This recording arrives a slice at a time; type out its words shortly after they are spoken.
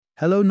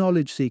Hello,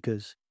 knowledge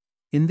seekers.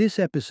 In this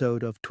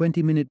episode of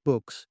 20-Minute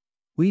Books,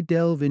 we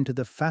delve into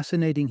the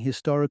fascinating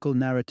historical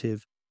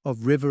narrative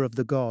of River of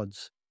the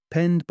Gods,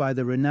 penned by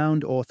the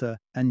renowned author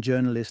and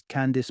journalist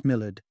Candice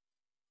Millard.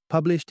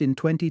 Published in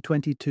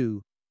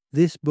 2022,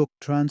 this book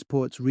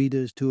transports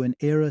readers to an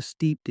era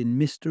steeped in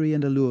mystery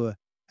and allure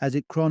as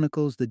it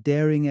chronicles the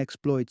daring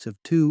exploits of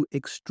two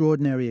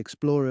extraordinary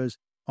explorers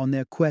on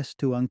their quest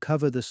to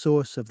uncover the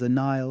source of the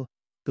Nile,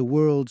 the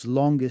world's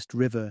longest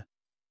river.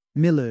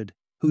 Millard,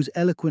 whose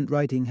eloquent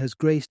writing has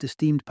graced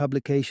esteemed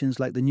publications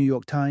like the New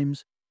York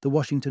Times, the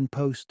Washington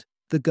Post,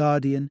 The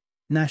Guardian,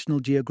 National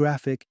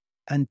Geographic,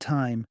 and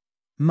Time,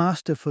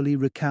 masterfully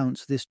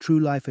recounts this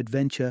true-life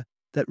adventure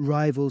that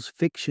rivals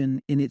fiction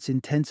in its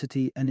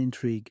intensity and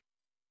intrigue.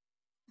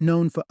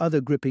 Known for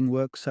other gripping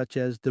works such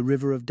as The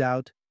River of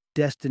Doubt,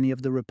 Destiny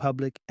of the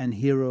Republic, and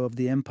Hero of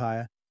the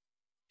Empire,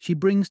 she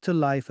brings to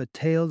life a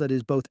tale that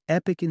is both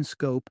epic in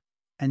scope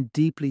and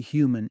deeply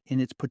human in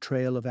its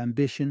portrayal of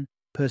ambition,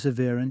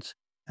 perseverance,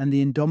 and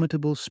the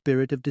indomitable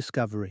spirit of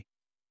discovery.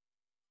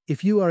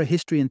 If you are a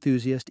history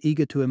enthusiast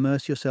eager to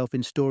immerse yourself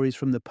in stories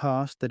from the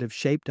past that have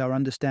shaped our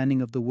understanding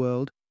of the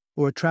world,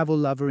 or a travel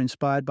lover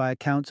inspired by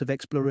accounts of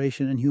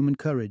exploration and human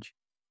courage,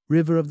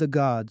 River of the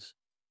Gods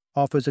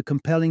offers a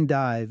compelling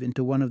dive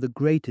into one of the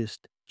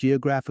greatest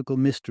geographical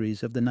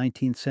mysteries of the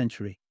 19th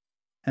century.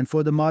 And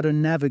for the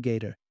modern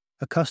navigator,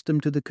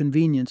 accustomed to the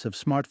convenience of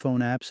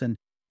smartphone apps and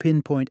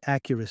pinpoint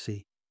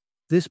accuracy,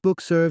 this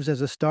book serves as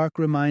a stark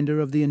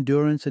reminder of the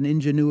endurance and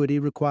ingenuity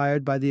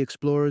required by the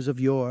explorers of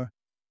yore.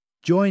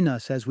 Join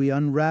us as we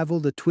unravel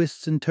the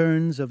twists and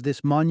turns of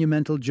this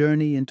monumental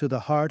journey into the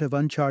heart of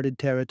uncharted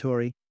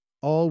territory,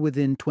 all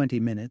within 20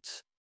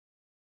 minutes.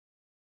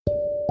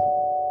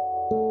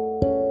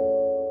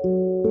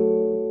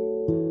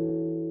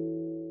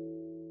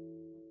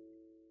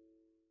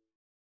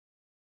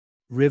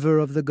 River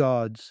of the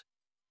Gods: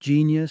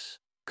 Genius,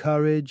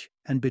 Courage,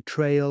 and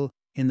Betrayal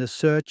in the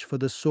Search for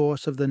the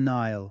Source of the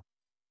Nile.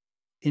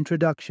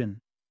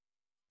 Introduction.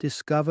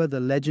 Discover the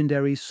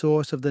legendary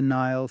source of the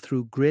Nile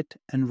through grit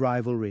and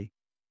rivalry.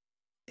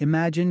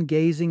 Imagine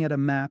gazing at a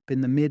map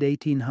in the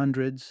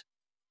mid-1800s,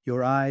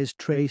 your eyes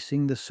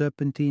tracing the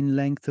serpentine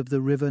length of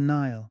the River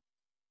Nile,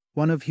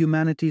 one of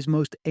humanity's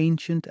most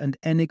ancient and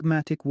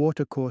enigmatic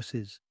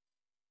watercourses.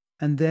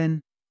 And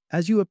then,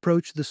 as you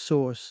approach the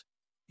source,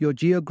 your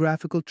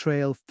geographical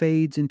trail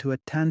fades into a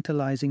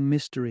tantalizing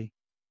mystery.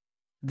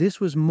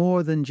 This was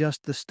more than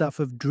just the stuff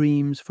of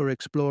dreams for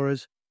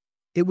explorers.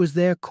 It was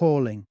their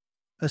calling,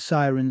 a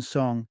siren's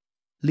song,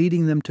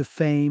 leading them to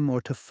fame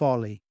or to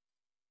folly.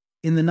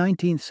 In the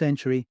 19th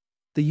century,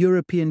 the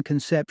European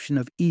conception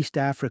of East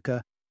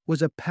Africa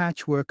was a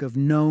patchwork of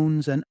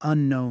knowns and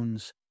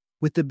unknowns,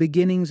 with the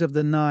beginnings of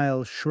the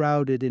Nile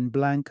shrouded in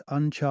blank,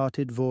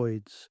 uncharted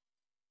voids.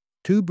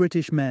 Two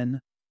British men,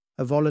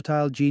 a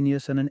volatile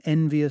genius and an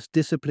envious,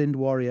 disciplined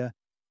warrior,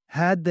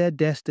 had their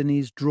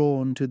destinies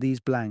drawn to these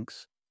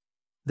blanks.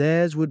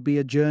 Theirs would be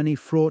a journey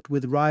fraught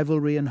with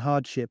rivalry and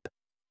hardship,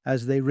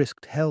 as they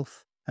risked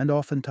health and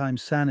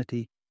oftentimes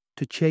sanity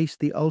to chase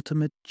the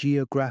ultimate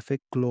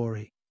geographic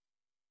glory.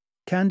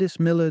 Candice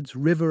Millard's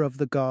River of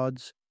the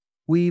Gods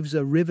weaves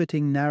a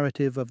riveting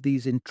narrative of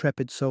these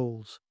intrepid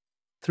souls.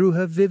 Through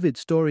her vivid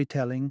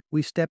storytelling,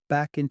 we step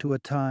back into a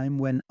time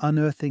when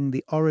unearthing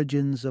the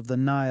origins of the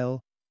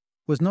Nile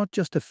was not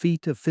just a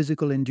feat of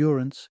physical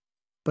endurance,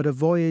 but a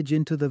voyage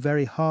into the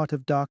very heart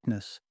of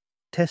darkness,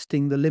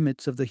 testing the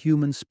limits of the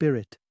human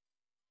spirit.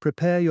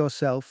 Prepare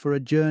yourself for a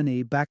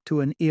journey back to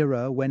an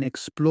era when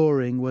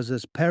exploring was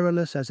as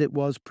perilous as it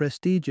was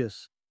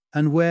prestigious,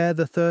 and where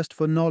the thirst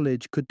for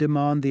knowledge could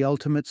demand the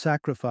ultimate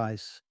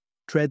sacrifice.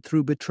 Tread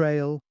through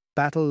betrayal,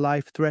 battle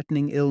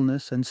life-threatening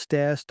illness, and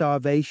stare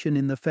starvation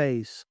in the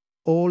face,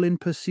 all in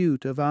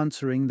pursuit of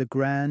answering the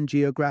grand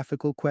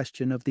geographical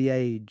question of the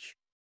age.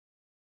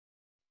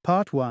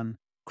 Part 1.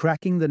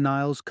 Cracking the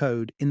Nile's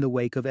Code in the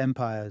Wake of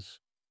Empires.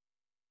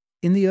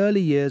 In the early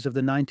years of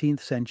the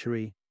 19th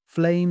century,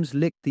 flames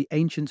licked the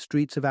ancient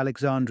streets of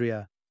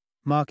Alexandria,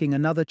 marking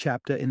another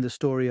chapter in the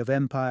story of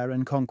empire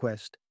and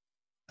conquest.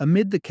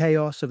 Amid the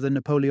chaos of the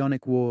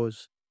Napoleonic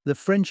Wars, the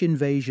French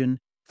invasion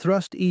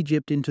thrust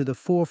Egypt into the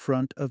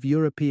forefront of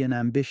European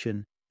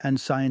ambition and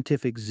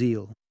scientific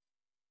zeal.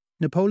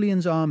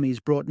 Napoleon's armies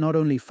brought not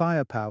only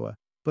firepower,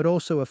 but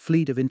also a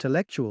fleet of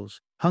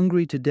intellectuals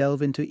hungry to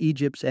delve into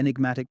Egypt's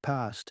enigmatic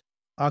past,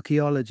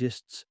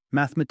 archaeologists,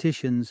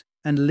 mathematicians,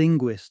 and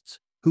linguists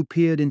who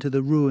peered into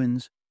the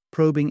ruins,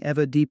 probing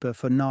ever deeper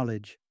for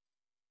knowledge.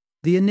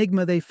 The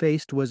enigma they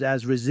faced was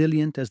as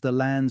resilient as the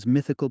land's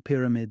mythical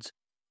pyramids,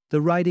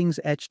 the writings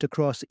etched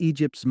across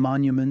Egypt's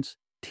monuments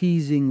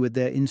teasing with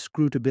their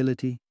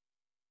inscrutability.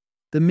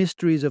 The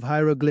mysteries of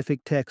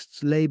hieroglyphic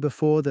texts lay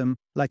before them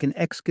like an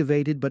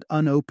excavated but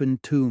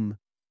unopened tomb.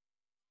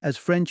 As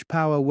French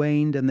power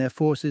waned and their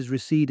forces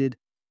receded,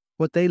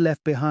 what they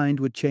left behind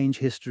would change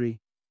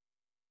history.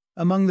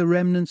 Among the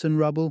remnants and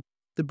rubble,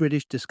 the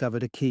British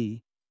discovered a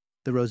key,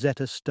 the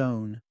Rosetta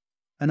Stone,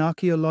 an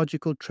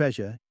archaeological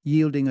treasure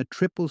yielding a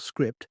triple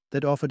script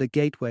that offered a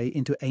gateway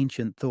into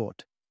ancient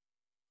thought.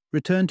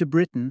 Returned to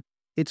Britain,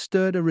 it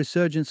stirred a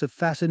resurgence of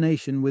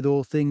fascination with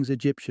all things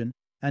Egyptian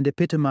and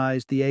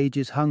epitomized the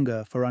age's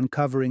hunger for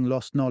uncovering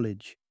lost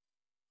knowledge.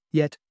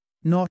 Yet,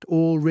 not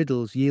all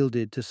riddles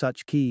yielded to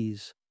such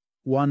keys.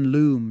 One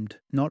loomed,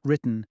 not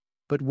written,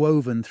 but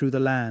woven through the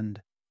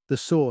land, the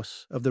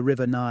source of the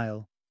River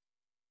Nile.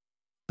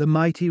 The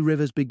mighty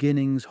river's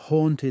beginnings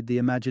haunted the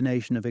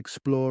imagination of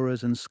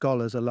explorers and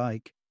scholars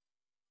alike.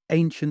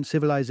 Ancient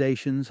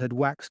civilizations had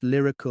waxed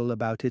lyrical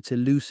about its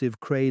elusive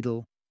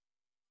cradle.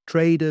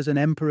 Traders and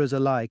emperors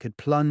alike had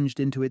plunged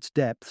into its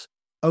depths,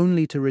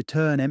 only to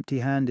return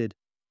empty-handed,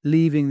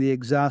 leaving the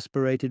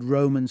exasperated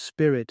Roman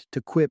spirit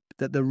to quip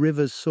that the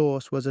river's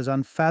source was as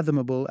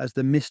unfathomable as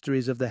the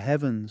mysteries of the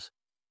heavens.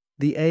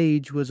 The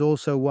age was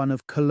also one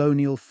of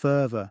colonial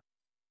fervor,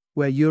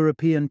 where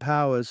European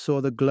powers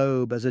saw the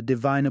globe as a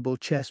divinable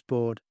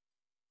chessboard.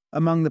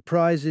 Among the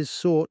prizes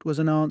sought was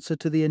an answer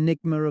to the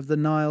enigma of the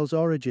Nile's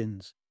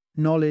origins,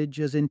 knowledge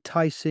as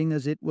enticing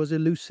as it was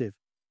elusive.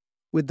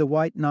 With the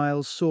White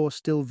Nile's source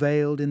still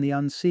veiled in the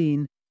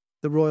unseen,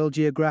 the Royal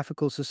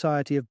Geographical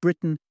Society of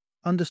Britain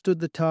understood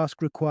the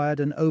task required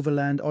an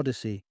overland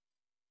odyssey,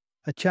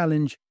 a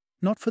challenge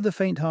not for the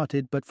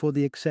faint-hearted but for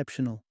the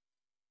exceptional.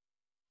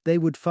 They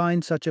would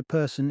find such a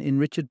person in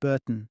Richard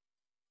Burton,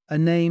 a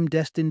name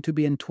destined to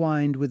be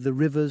entwined with the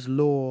river's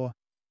lore,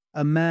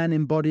 a man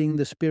embodying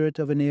the spirit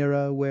of an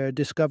era where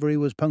discovery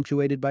was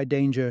punctuated by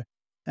danger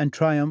and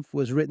triumph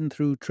was written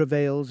through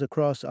travails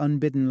across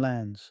unbidden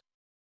lands.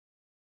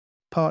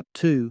 Part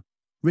 2.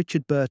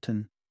 Richard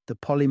Burton, the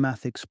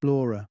Polymath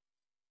Explorer.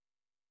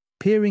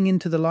 Peering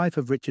into the life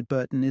of Richard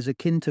Burton is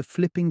akin to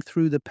flipping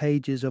through the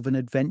pages of an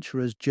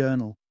adventurer's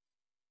journal,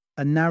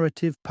 a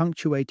narrative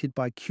punctuated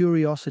by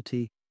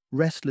curiosity,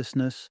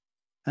 restlessness,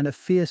 and a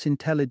fierce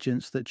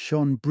intelligence that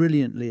shone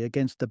brilliantly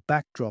against the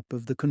backdrop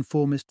of the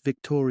conformist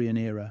Victorian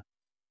era.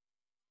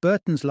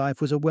 Burton's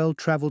life was a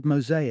well-travelled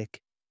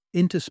mosaic,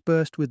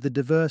 interspersed with the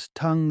diverse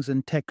tongues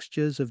and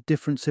textures of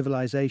different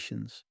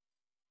civilizations.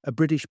 A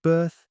British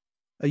birth,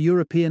 a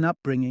European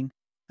upbringing,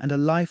 and a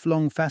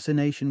lifelong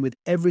fascination with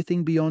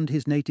everything beyond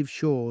his native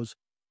shores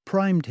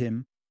primed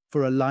him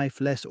for a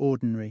life less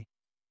ordinary.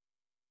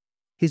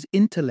 His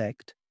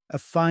intellect, a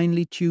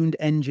finely tuned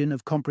engine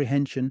of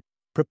comprehension,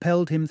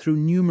 propelled him through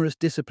numerous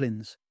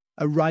disciplines,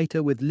 a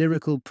writer with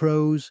lyrical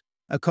prose,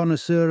 a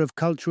connoisseur of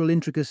cultural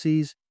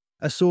intricacies,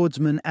 a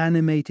swordsman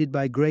animated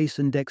by grace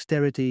and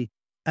dexterity,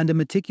 and a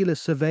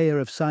meticulous surveyor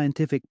of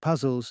scientific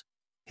puzzles.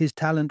 His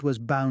talent was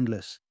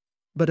boundless.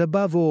 But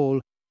above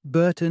all,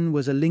 Burton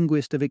was a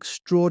linguist of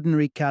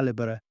extraordinary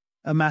calibre,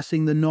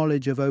 amassing the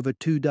knowledge of over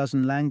 24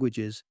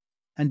 languages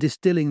and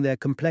distilling their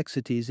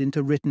complexities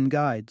into written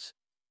guides.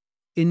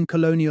 In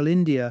colonial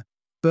India,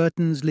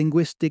 Burton's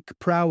linguistic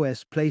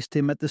prowess placed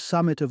him at the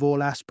summit of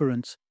all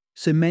aspirants,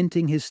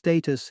 cementing his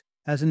status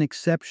as an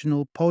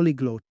exceptional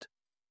polyglot.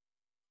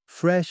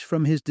 Fresh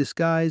from his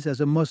disguise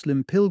as a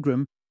Muslim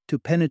pilgrim to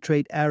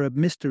penetrate Arab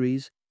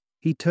mysteries,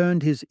 he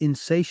turned his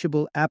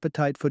insatiable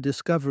appetite for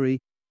discovery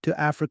to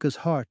Africa's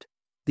heart,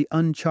 the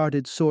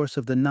uncharted source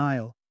of the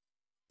Nile.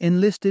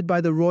 Enlisted by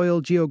the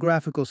Royal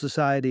Geographical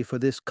Society for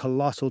this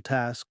colossal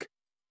task,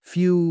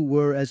 few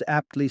were as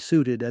aptly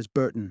suited as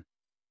Burton.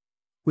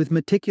 With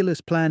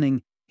meticulous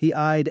planning, he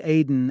eyed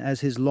Aden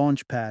as his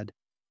launch pad,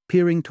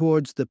 peering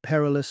towards the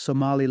perilous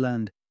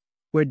Somaliland,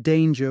 where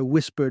danger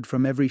whispered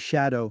from every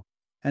shadow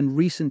and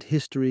recent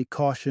history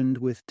cautioned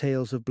with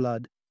tales of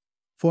blood.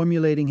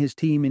 Formulating his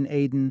team in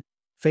Aden,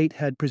 fate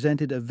had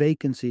presented a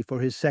vacancy for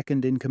his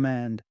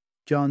second-in-command.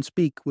 John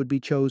Speke would be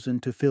chosen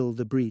to fill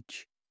the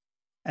breach.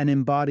 An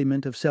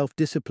embodiment of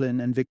self-discipline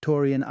and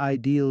Victorian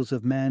ideals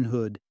of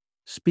manhood,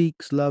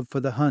 Speke's love for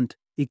the hunt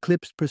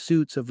eclipsed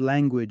pursuits of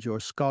language or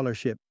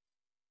scholarship.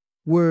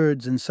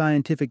 Words and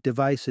scientific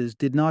devices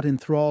did not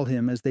enthrall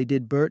him as they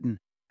did Burton,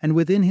 and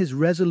within his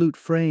resolute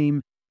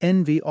frame,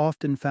 envy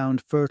often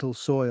found fertile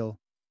soil.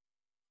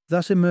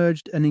 Thus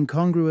emerged an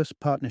incongruous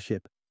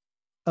partnership,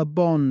 a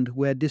bond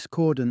where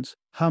discordance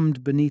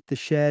hummed beneath the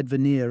shared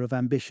veneer of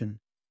ambition.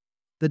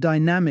 The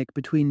dynamic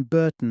between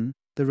Burton,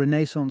 the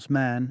Renaissance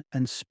man,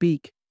 and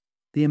Speke,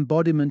 the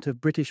embodiment of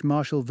British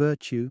martial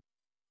virtue,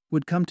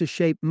 would come to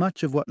shape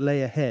much of what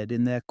lay ahead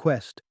in their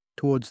quest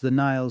towards the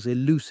Nile's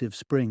elusive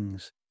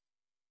springs.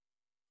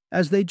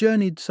 As they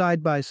journeyed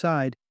side by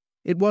side,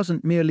 it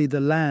wasn't merely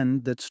the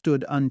land that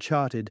stood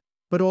uncharted,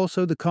 but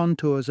also the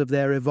contours of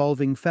their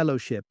evolving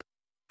fellowship,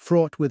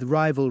 fraught with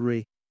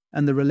rivalry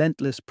and the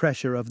relentless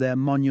pressure of their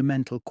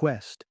monumental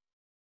quest.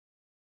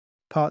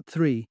 Part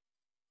 3.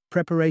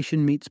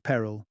 Preparation meets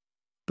peril.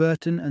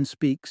 Burton and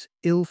Speke's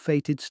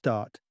ill-fated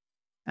start.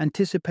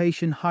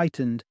 Anticipation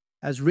heightened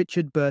as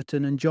Richard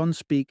Burton and John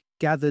Speke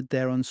gathered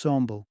their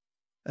ensemble,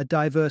 a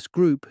diverse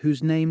group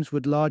whose names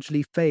would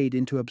largely fade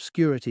into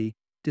obscurity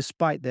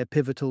despite their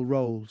pivotal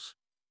roles.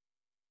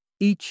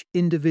 Each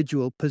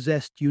individual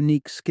possessed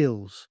unique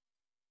skills,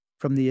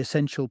 from the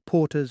essential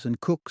porters and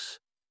cooks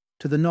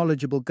to the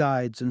knowledgeable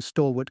guides and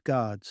stalwart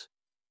guards.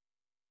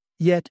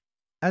 Yet,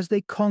 as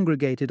they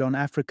congregated on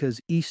Africa's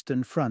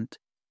eastern front,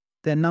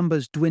 their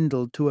numbers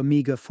dwindled to a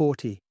meager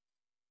 40.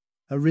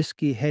 a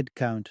risky head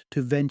count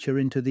to venture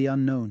into the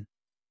unknown.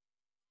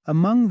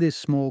 Among this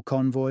small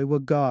convoy were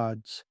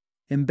guards,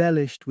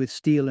 embellished with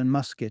steel and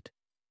musket,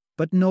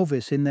 but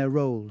novice in their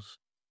roles,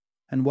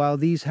 and while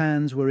these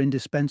hands were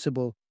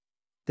indispensable,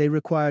 they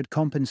required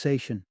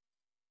compensation,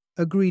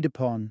 agreed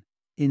upon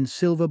in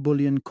silver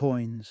bullion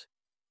coins,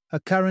 a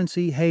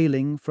currency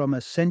hailing from a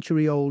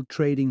century-old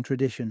trading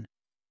tradition.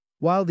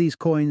 While these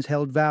coins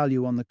held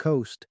value on the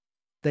coast,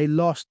 they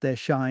lost their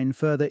shine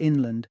further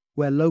inland,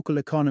 where local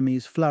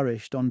economies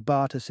flourished on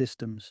barter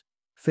systems,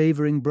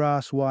 favoring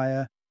brass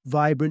wire,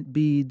 vibrant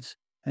beads,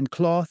 and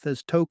cloth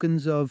as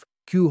tokens of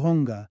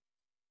kuhonga,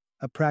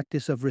 a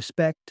practice of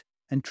respect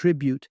and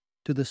tribute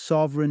to the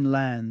sovereign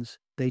lands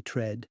they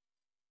tread.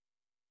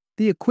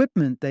 The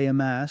equipment they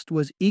amassed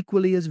was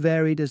equally as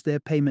varied as their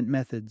payment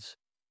methods.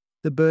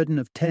 The burden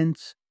of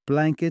tents,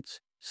 blankets,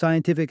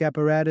 scientific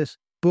apparatus,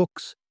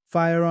 books,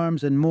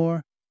 firearms, and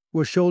more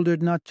were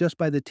shouldered not just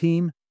by the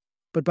team,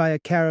 but by a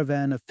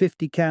caravan of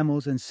 50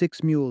 camels and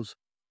 6 mules,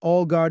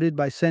 all guarded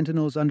by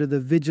sentinels under the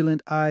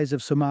vigilant eyes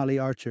of Somali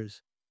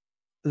archers.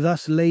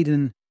 Thus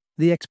laden,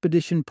 the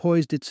expedition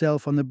poised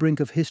itself on the brink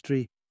of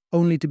history,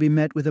 only to be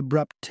met with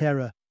abrupt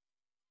terror.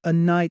 A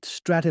night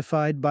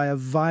stratified by a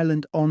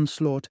violent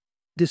onslaught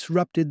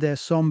disrupted their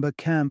somber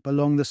camp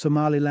along the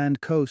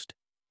Somaliland coast,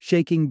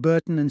 shaking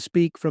Burton and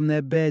Speke from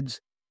their beds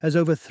as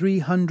over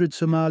 300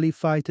 Somali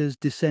fighters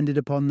descended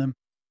upon them.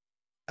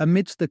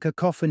 Amidst the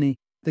cacophony,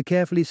 the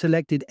carefully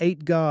selected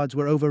 8 guards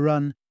were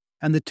overrun,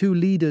 and the 2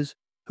 leaders,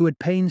 who had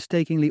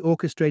painstakingly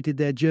orchestrated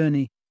their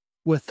journey,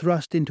 were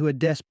thrust into a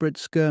desperate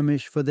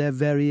skirmish for their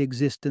very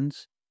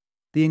existence.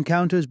 The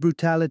encounter's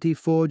brutality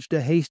forged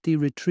a hasty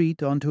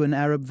retreat onto an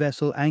Arab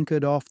vessel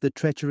anchored off the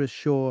treacherous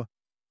shore,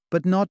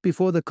 but not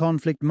before the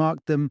conflict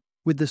marked them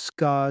with the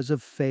scars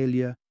of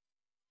failure.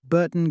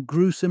 Burton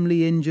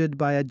gruesomely injured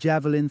by a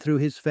javelin through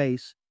his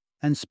face,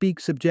 and Speke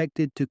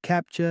subjected to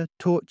capture,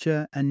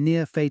 torture, and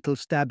near-fatal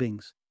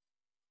stabbings.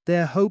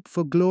 Their hope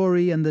for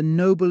glory and the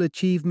noble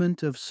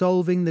achievement of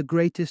solving the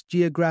greatest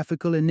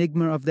geographical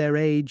enigma of their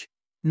age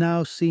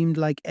now seemed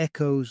like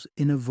echoes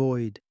in a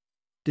void.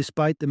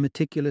 Despite the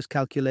meticulous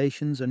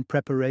calculations and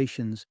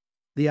preparations,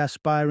 the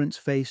aspirants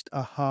faced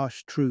a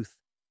harsh truth.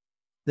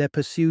 Their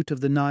pursuit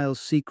of the Nile's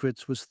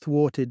secrets was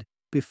thwarted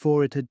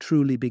before it had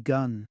truly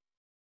begun.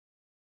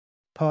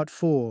 Part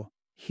 4.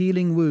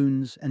 Healing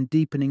Wounds and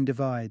Deepening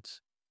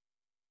Divides.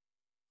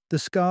 The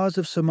scars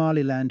of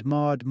Somaliland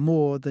marred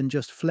more than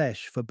just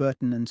flesh for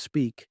Burton and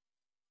Speke.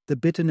 The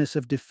bitterness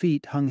of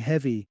defeat hung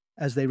heavy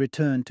as they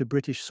returned to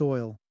British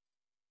soil.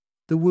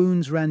 The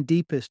wounds ran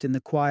deepest in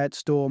the quiet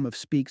storm of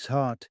Speke's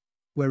heart,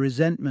 where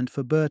resentment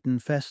for Burton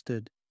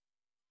festered.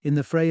 In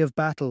the fray of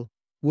battle,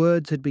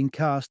 words had been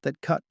cast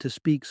that cut to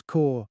Speke's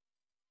core,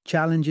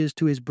 challenges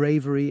to his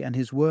bravery and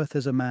his worth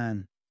as a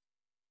man.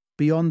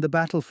 Beyond the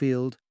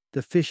battlefield,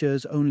 the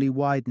fissures only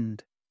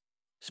widened.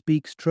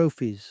 Speke's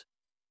trophies,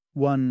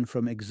 won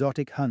from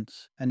exotic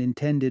hunts and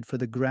intended for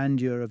the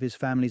grandeur of his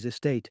family's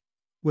estate,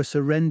 were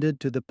surrendered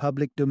to the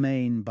public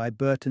domain by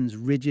Burton's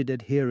rigid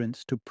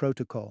adherence to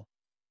protocol.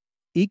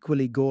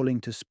 Equally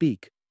galling to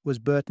Speke was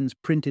Burton's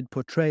printed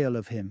portrayal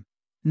of him,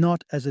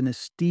 not as an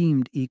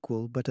esteemed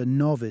equal but a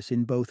novice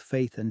in both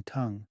faith and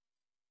tongue.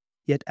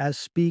 Yet as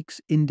Speke's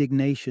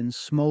indignation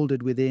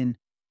smouldered within,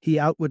 he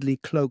outwardly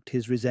cloaked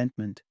his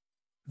resentment,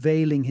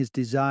 veiling his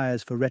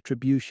desires for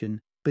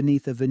retribution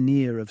beneath a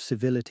veneer of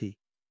civility.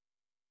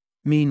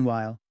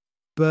 Meanwhile,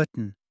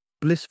 Burton,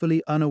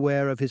 blissfully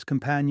unaware of his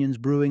companion's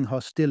brewing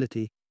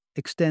hostility,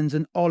 extends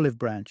an olive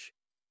branch,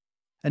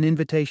 an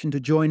invitation to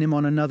join him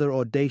on another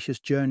audacious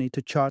journey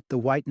to chart the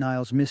White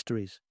Nile's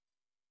mysteries.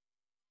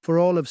 For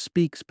all of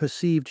Speke's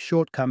perceived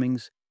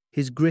shortcomings,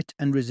 his grit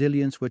and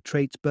resilience were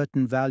traits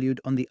Burton valued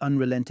on the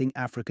unrelenting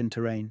African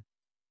terrain.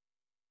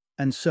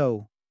 And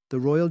so, the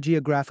Royal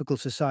Geographical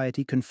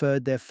Society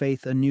conferred their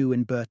faith anew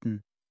in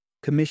Burton,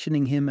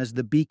 commissioning him as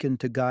the beacon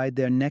to guide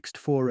their next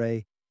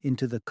foray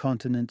into the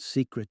continent's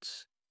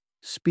secrets.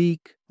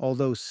 Speke,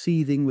 although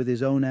seething with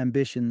his own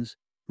ambitions,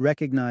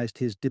 recognized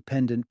his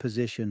dependent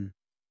position.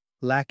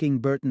 Lacking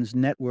Burton's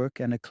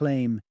network and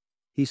acclaim,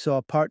 he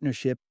saw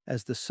partnership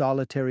as the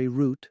solitary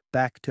route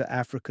back to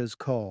Africa's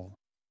call.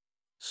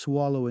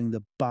 Swallowing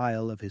the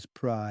bile of his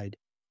pride,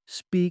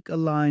 Speke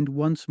aligned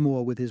once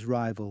more with his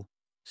rival,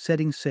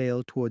 setting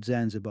sail toward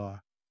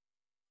Zanzibar.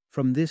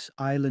 From this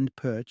island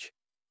perch,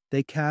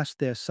 they cast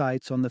their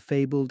sights on the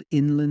fabled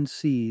inland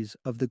seas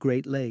of the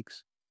Great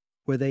Lakes,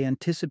 where they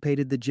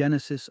anticipated the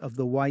genesis of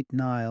the White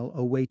Nile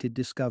awaited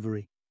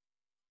discovery.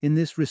 In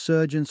this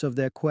resurgence of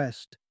their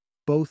quest,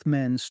 both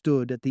men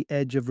stood at the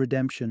edge of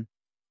redemption,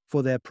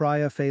 for their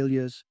prior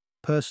failures,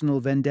 personal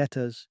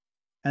vendettas,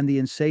 and the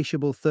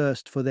insatiable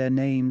thirst for their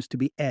names to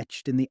be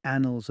etched in the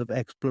annals of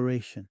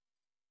exploration.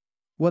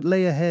 What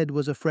lay ahead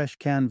was a fresh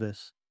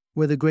canvas,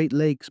 where the Great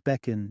Lakes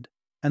beckoned,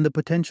 and the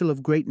potential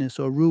of greatness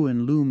or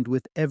ruin loomed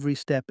with every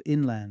step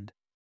inland.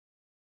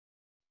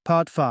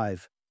 Part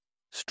 5.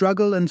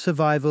 Struggle and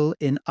Survival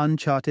in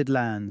Uncharted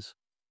Lands.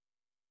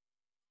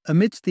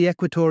 Amidst the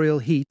equatorial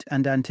heat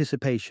and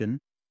anticipation,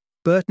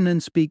 Burton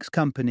and Speke's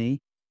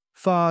company,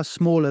 far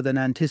smaller than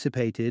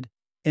anticipated,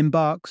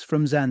 embarks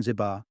from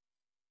Zanzibar.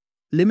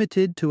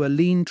 Limited to a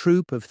lean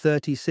troop of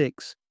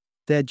 36,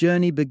 their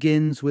journey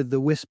begins with the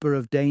whisper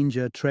of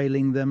danger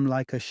trailing them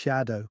like a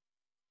shadow,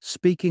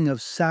 speaking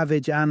of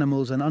savage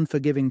animals and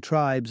unforgiving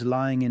tribes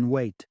lying in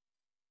wait.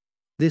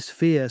 This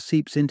fear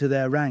seeps into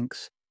their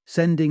ranks,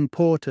 sending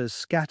porters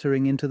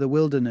scattering into the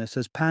wilderness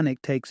as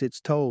panic takes its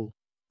toll,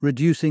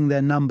 reducing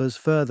their numbers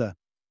further.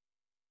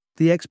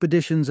 The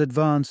expedition's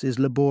advance is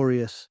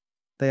laborious.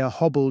 They are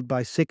hobbled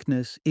by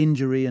sickness,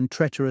 injury, and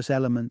treacherous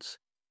elements.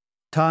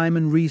 Time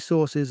and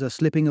resources are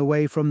slipping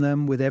away from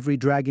them with every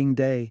dragging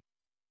day.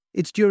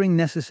 It's during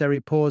necessary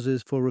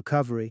pauses for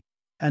recovery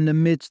and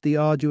amidst the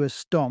arduous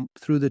stomp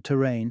through the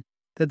terrain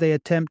that they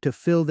attempt to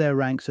fill their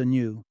ranks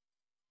anew,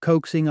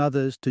 coaxing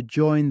others to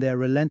join their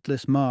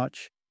relentless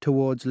march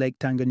towards Lake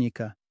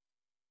Tanganyika.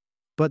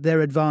 But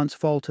their advance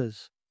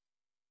falters.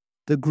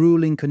 The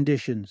grueling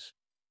conditions,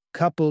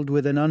 coupled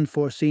with an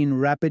unforeseen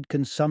rapid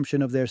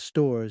consumption of their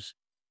stores,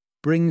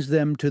 brings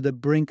them to the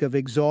brink of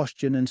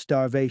exhaustion and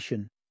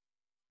starvation.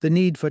 The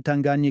need for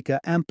Tanganyika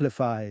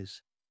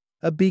amplifies,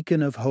 a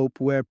beacon of hope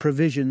where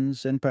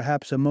provisions and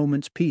perhaps a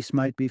moment's peace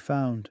might be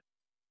found.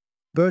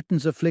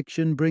 Burton's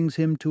affliction brings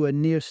him to a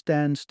near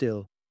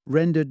standstill,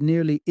 rendered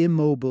nearly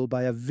immobile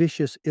by a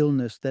vicious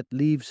illness that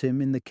leaves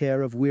him in the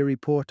care of weary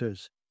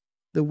porters.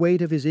 The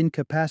weight of his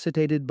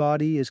incapacitated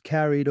body is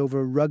carried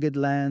over rugged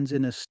lands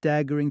in a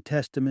staggering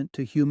testament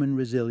to human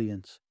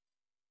resilience.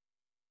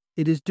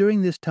 It is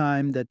during this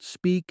time that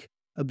Speke,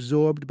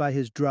 absorbed by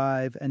his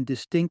drive and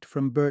distinct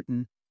from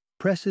Burton,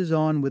 presses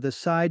on with a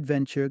side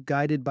venture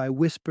guided by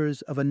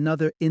whispers of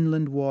another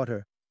inland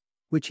water,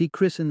 which he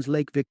christens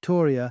Lake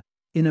Victoria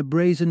in a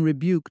brazen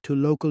rebuke to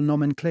local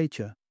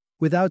nomenclature.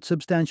 Without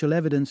substantial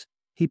evidence,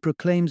 he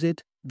proclaims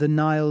it the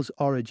Nile's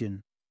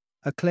origin,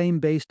 a claim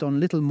based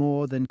on little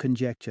more than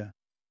conjecture.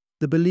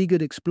 The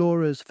beleaguered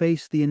explorers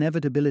face the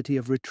inevitability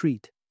of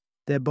retreat,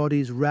 their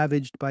bodies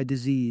ravaged by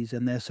disease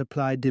and their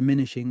supply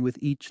diminishing with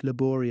each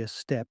laborious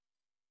step.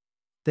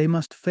 They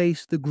must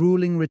face the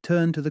grueling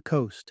return to the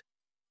coast,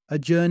 a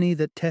journey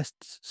that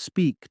tests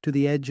Speke to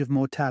the edge of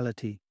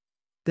mortality.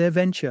 Their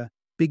venture,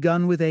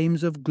 begun with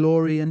aims of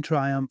glory and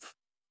triumph,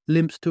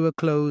 limps to a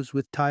close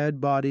with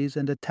tired bodies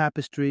and a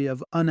tapestry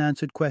of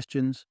unanswered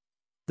questions,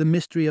 the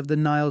mystery of the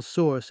Nile's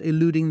source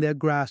eluding their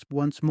grasp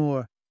once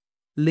more,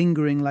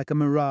 lingering like a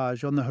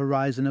mirage on the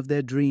horizon of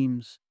their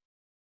dreams.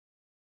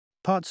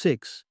 Part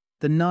 6.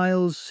 The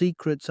Nile's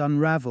secrets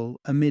unravel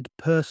amid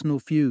personal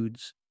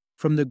feuds.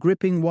 From the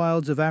gripping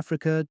wilds of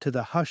Africa to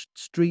the hushed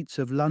streets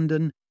of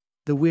London,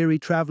 the weary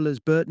travellers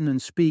Burton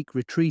and Speke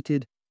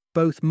retreated,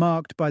 both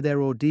marked by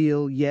their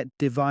ordeal yet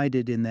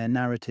divided in their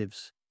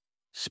narratives.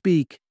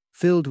 Speke,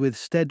 filled with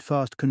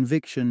steadfast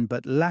conviction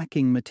but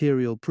lacking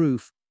material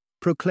proof,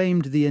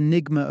 proclaimed the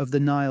enigma of the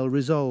Nile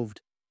resolved,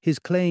 his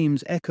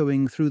claims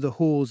echoing through the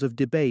halls of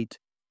debate,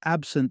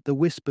 absent the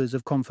whispers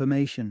of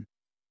confirmation.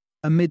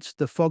 Amidst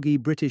the foggy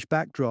British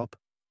backdrop,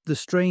 the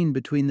strain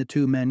between the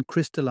two men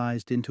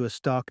crystallized into a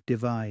stark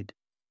divide.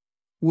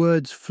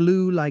 Words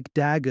flew like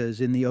daggers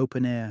in the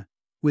open air,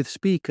 with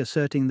Speke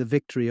asserting the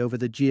victory over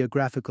the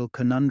geographical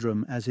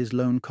conundrum as his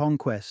lone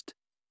conquest,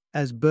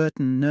 as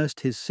Burton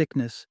nursed his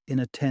sickness in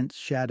a tense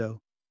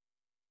shadow.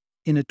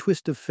 In a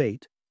twist of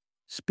fate,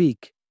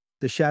 Speke,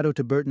 the shadow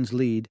to Burton's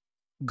lead,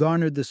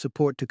 garnered the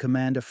support to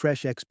command a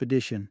fresh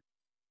expedition,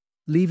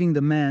 leaving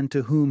the man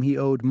to whom he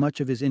owed much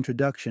of his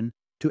introduction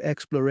to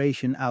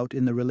exploration out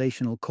in the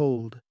relational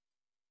cold.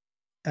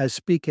 As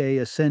Speke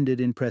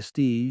ascended in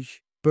prestige,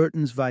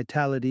 Burton's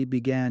vitality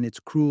began its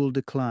cruel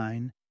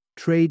decline,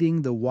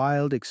 trading the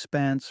wild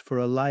expanse for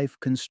a life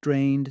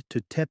constrained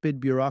to tepid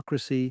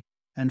bureaucracy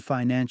and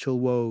financial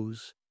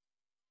woes.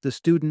 The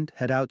student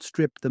had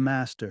outstripped the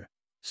master.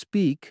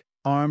 Speke,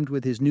 armed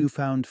with his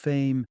newfound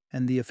fame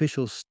and the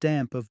official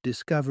stamp of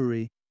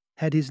discovery,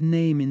 had his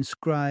name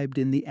inscribed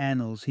in the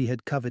annals he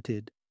had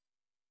coveted.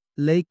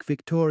 Lake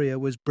Victoria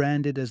was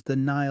branded as the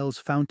Nile's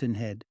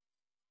fountainhead,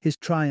 his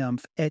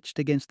triumph etched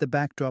against the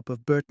backdrop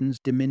of Burton's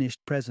diminished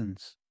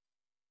presence.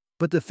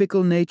 But the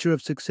fickle nature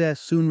of success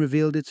soon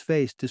revealed its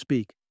face to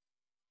Speke.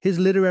 His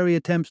literary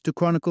attempts to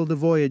chronicle the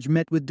voyage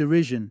met with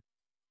derision,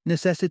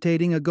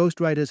 necessitating a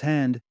ghostwriter's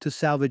hand to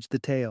salvage the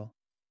tale.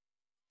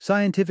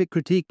 Scientific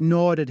critique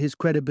gnawed at his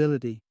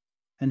credibility,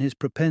 and his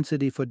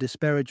propensity for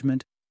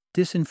disparagement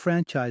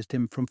disenfranchised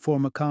him from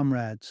former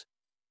comrades.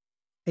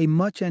 A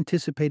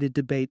much-anticipated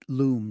debate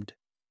loomed,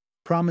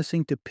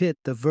 promising to pit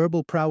the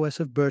verbal prowess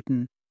of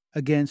Burton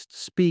against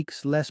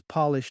Speke's less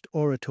polished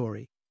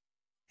oratory,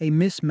 a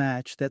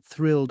mismatch that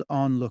thrilled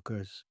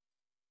onlookers.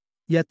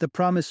 Yet the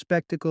promised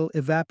spectacle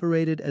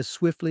evaporated as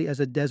swiftly as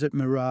a desert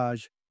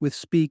mirage with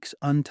Speke's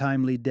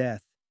untimely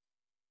death,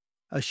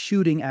 a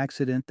shooting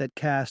accident that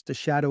cast a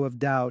shadow of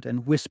doubt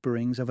and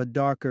whisperings of a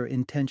darker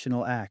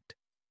intentional act.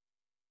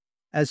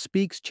 As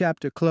Speke's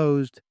chapter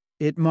closed,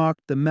 it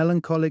marked the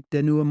melancholic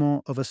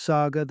denouement of a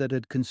saga that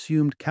had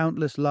consumed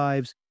countless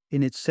lives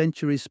in its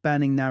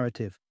century-spanning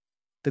narrative,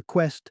 the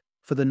quest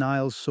for the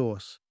Nile's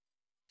source.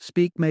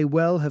 Speke may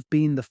well have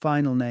been the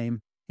final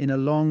name in a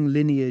long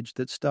lineage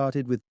that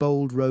started with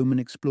bold Roman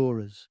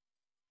explorers,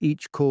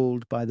 each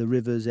called by the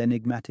river's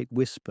enigmatic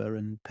whisper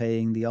and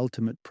paying the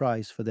ultimate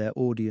price for their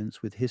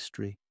audience with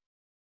history.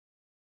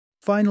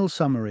 Final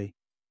summary.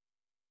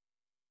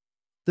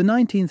 The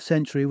 19th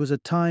century was a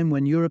time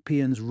when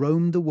Europeans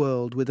roamed the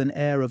world with an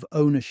air of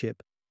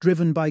ownership,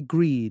 driven by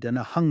greed and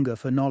a hunger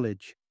for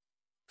knowledge.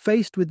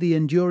 Faced with the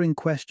enduring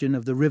question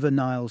of the River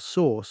Nile's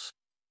source,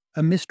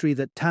 a mystery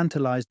that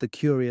tantalized the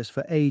curious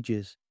for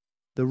ages,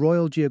 the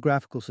Royal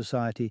Geographical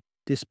Society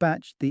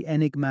dispatched the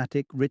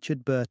enigmatic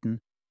Richard Burton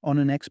on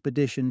an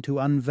expedition to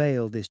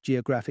unveil this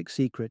geographic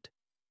secret.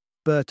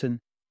 Burton,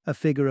 a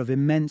figure of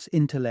immense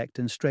intellect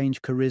and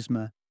strange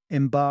charisma,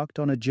 embarked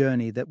on a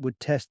journey that would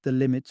test the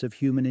limits of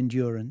human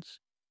endurance.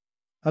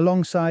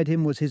 Alongside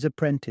him was his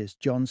apprentice,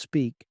 John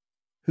Speke,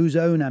 whose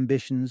own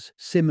ambitions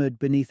simmered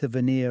beneath a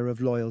veneer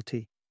of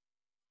loyalty.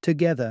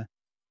 Together,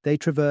 they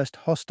traversed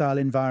hostile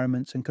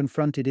environments and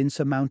confronted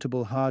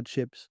insurmountable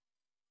hardships.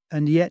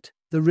 And yet,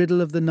 the riddle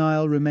of the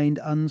Nile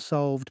remained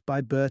unsolved by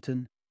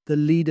Burton, the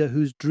leader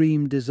whose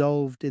dream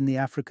dissolved in the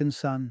African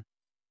sun.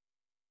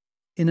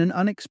 In an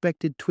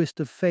unexpected twist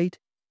of fate,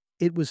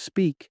 it was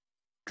Speke,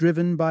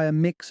 driven by a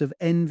mix of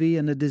envy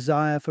and a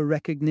desire for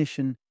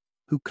recognition,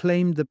 who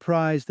claimed the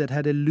prize that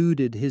had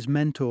eluded his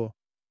mentor.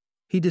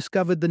 He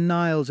discovered the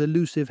Nile's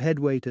elusive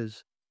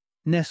headwaters.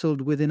 Nestled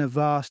within a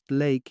vast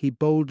lake, he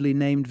boldly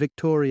named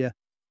Victoria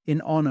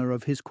in honor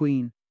of his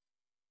queen.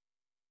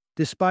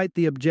 Despite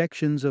the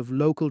objections of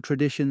local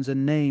traditions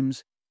and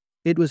names,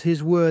 it was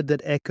his word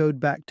that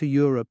echoed back to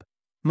Europe,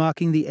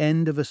 marking the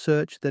end of a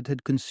search that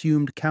had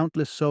consumed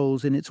countless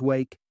souls in its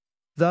wake.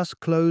 Thus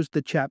closed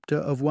the chapter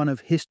of one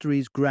of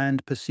history's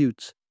grand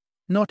pursuits,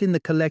 not in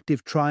the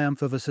collective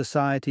triumph of a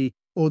society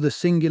or the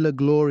singular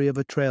glory of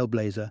a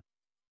trailblazer,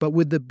 but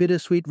with the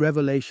bittersweet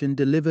revelation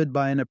delivered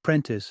by an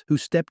apprentice who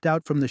stepped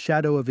out from the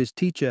shadow of his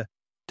teacher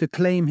to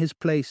claim his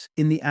place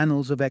in the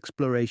annals of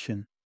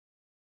exploration.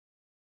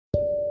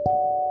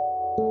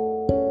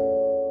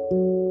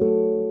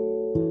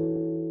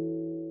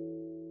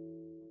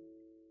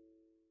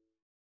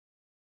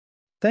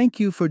 Thank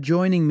you for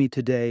joining me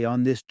today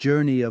on this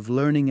journey of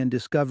learning and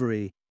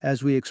discovery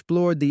as we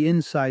explored the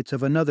insights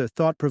of another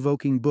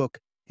thought-provoking book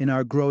in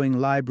our growing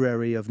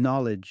library of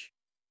knowledge.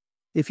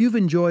 If you've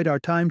enjoyed our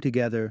time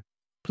together,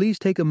 please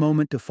take a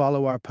moment to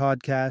follow our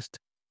podcast,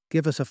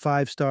 give us a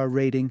 5-star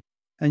rating,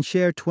 and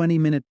share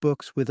 20-minute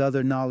books with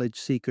other knowledge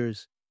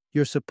seekers.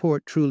 Your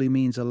support truly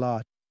means a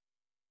lot.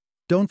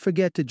 Don't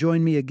forget to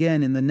join me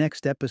again in the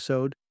next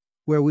episode,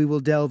 where we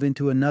will delve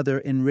into another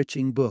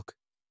enriching book.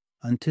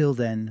 Until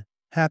then,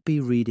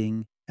 happy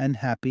reading and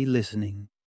happy listening.